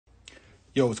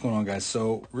Yo, what's going on, guys?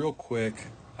 So real quick,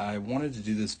 I wanted to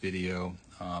do this video,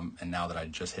 and now that I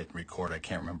just hit record, I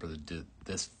can't remember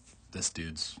this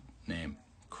dude's name.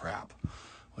 Crap.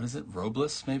 What is it?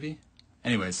 Robles, maybe?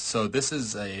 Anyways, so this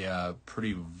is a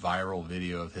pretty viral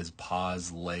video of his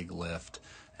pause, leg lift,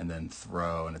 and then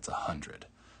throw, and it's 100.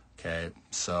 Okay,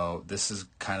 so this is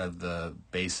kind of the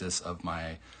basis of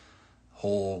my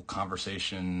whole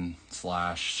conversation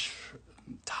slash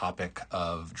topic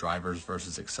of drivers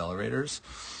versus accelerators.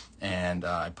 And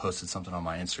I posted something on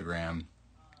my Instagram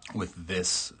with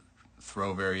this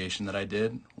throw variation that I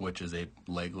did, which is a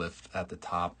leg lift at the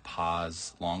top,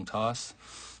 pause, long toss.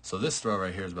 So this throw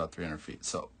right here is about 300 feet.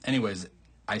 So anyways,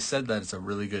 I said that it's a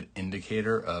really good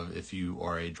indicator of if you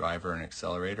are a driver and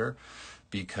accelerator,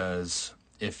 because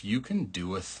if you can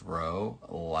do a throw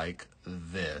like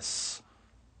this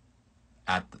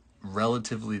at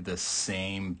relatively the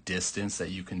same distance that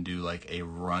you can do like a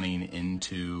running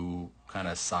into kind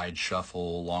of side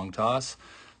shuffle long toss,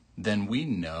 then we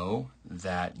know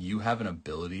that you have an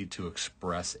ability to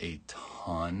express a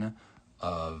ton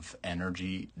of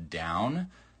energy down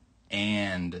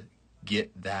and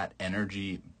get that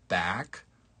energy back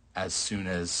as soon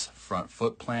as front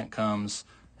foot plant comes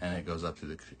and it goes up through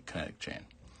the kinetic chain.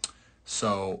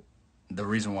 So the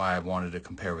reason why I wanted to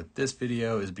compare with this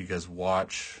video is because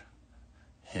watch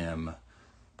him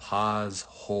pause,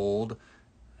 hold.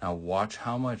 Now watch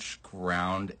how much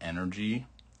ground energy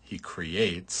he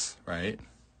creates, right?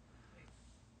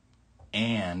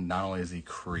 And not only is he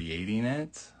creating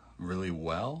it really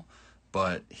well,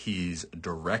 but he's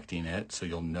directing it. So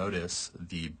you'll notice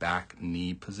the back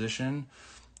knee position.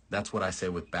 That's what I say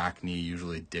with back knee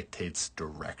usually dictates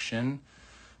direction.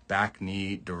 Back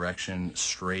knee direction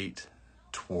straight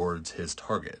towards his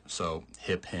target. So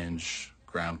hip hinge,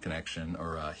 ground connection,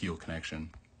 or heel connection,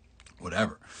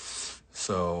 whatever.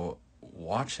 So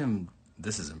watch him.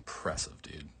 This is impressive,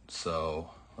 dude. So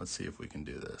let's see if we can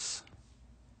do this.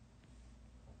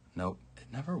 Nope, it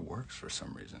never works for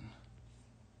some reason.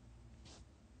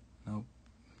 Nope,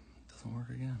 doesn't work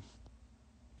again.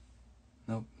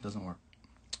 Nope, doesn't work.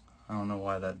 I don't know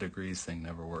why that degrees thing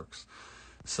never works.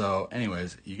 So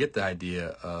anyways, you get the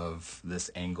idea of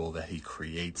this angle that he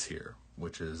creates here,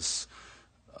 which is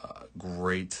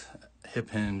great hip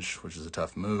hinge, which is a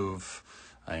tough move.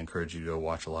 I encourage you to go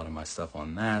watch a lot of my stuff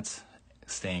on that,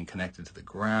 staying connected to the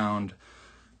ground,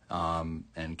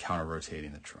 and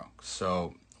counter-rotating the trunk.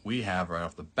 So we have right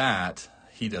off the bat,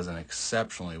 he does an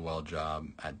exceptionally well job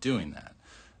at doing that.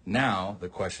 Now the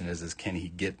question is can he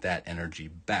get that energy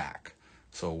back?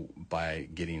 So by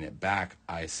getting it back,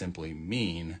 I simply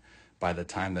mean by the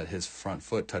time that his front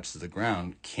foot touches the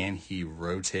ground, can he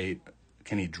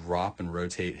drop and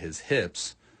rotate his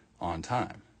hips on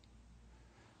time?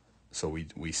 So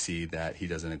we see that he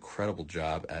does an incredible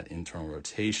job at internal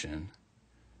rotation.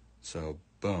 So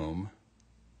boom,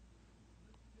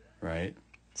 right?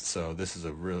 So this is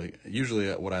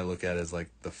usually what I look at is like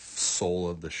the sole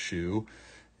of the shoe.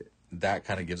 That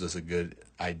kind of gives us a good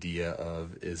idea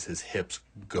of is his hips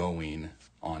going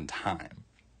on time.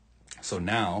 So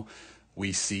now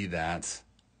we see that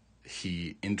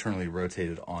he internally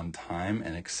rotated on time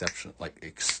and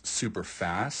super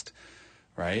fast,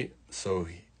 right? So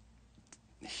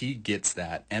he gets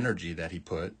that energy that he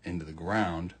put into the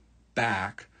ground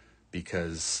back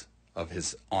because of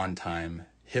his on time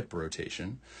hip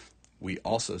rotation. We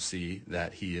also see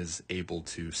that he is able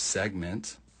to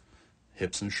segment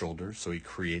hips and shoulders, so he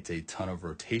creates a ton of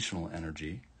rotational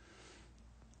energy,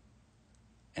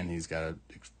 and he's got a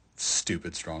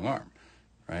stupid strong arm,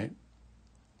 right?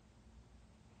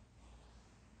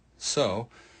 So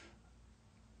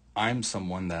I'm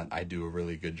someone that I do a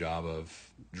really good job of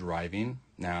driving.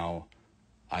 Now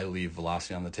I leave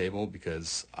velocity on the table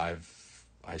because I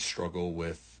struggle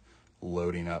with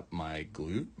loading up my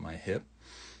glute, my hip,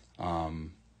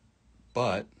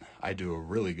 but I do a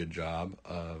really good job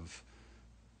of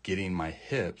getting my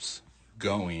hips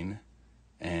going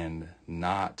and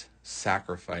not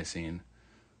sacrificing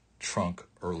trunk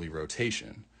early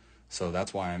rotation. So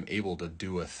that's why I'm able to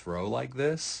do a throw like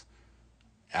this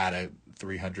at a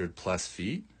 300 plus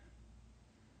feet,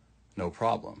 no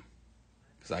problem.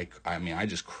 Because I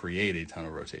just create a ton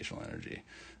of rotational energy.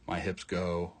 My hips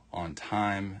go on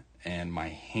time, and my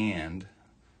hand,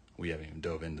 we haven't even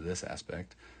dove into this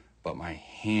aspect, but my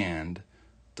hand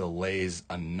delays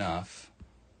enough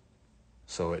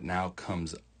so it now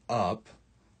comes up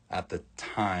at the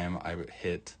time I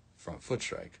hit front foot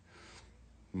strike,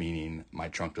 meaning my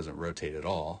trunk doesn't rotate at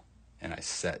all, and I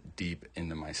set deep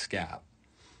into my scap,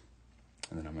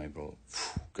 and then I'm able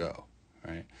to go,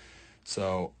 right?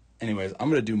 So anyways, I'm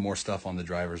going to do more stuff on the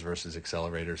drivers versus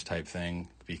accelerators type thing,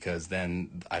 because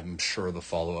then I'm sure the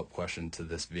follow-up question to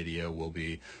this video will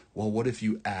be, well, what if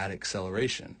you add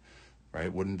acceleration,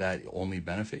 right? Wouldn't that only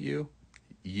benefit you?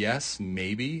 Yes,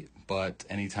 maybe, but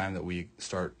anytime that we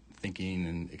start thinking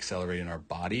and accelerating our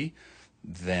body,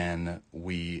 then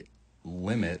we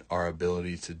limit our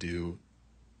ability to do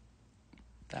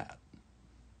that,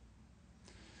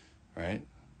 right?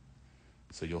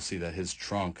 So you'll see that his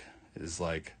trunk is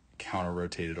like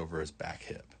counter-rotated over his back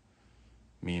hip.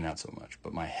 Me, not so much,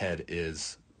 but my head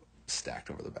is stacked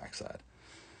over the backside.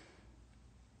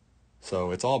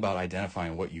 So it's all about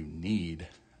identifying what you need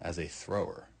as a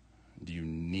thrower. Do you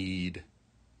need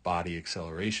body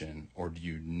acceleration, or do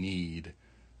you need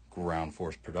ground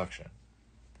force production,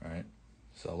 right?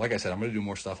 So like I said, I'm going to do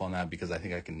more stuff on that because I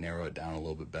think I can narrow it down a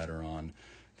little bit better on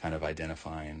kind of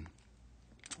identifying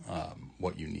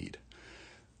what you need.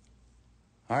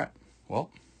 All right. Well,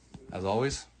 as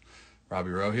always,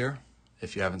 Robbie Rowe here.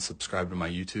 If you haven't subscribed to my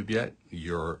YouTube yet,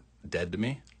 you're dead to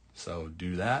me. So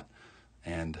do that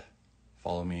and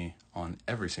follow me on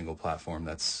every single platform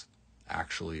that's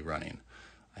actually running.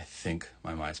 I think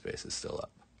my MySpace is still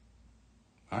up.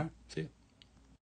 All right. See you.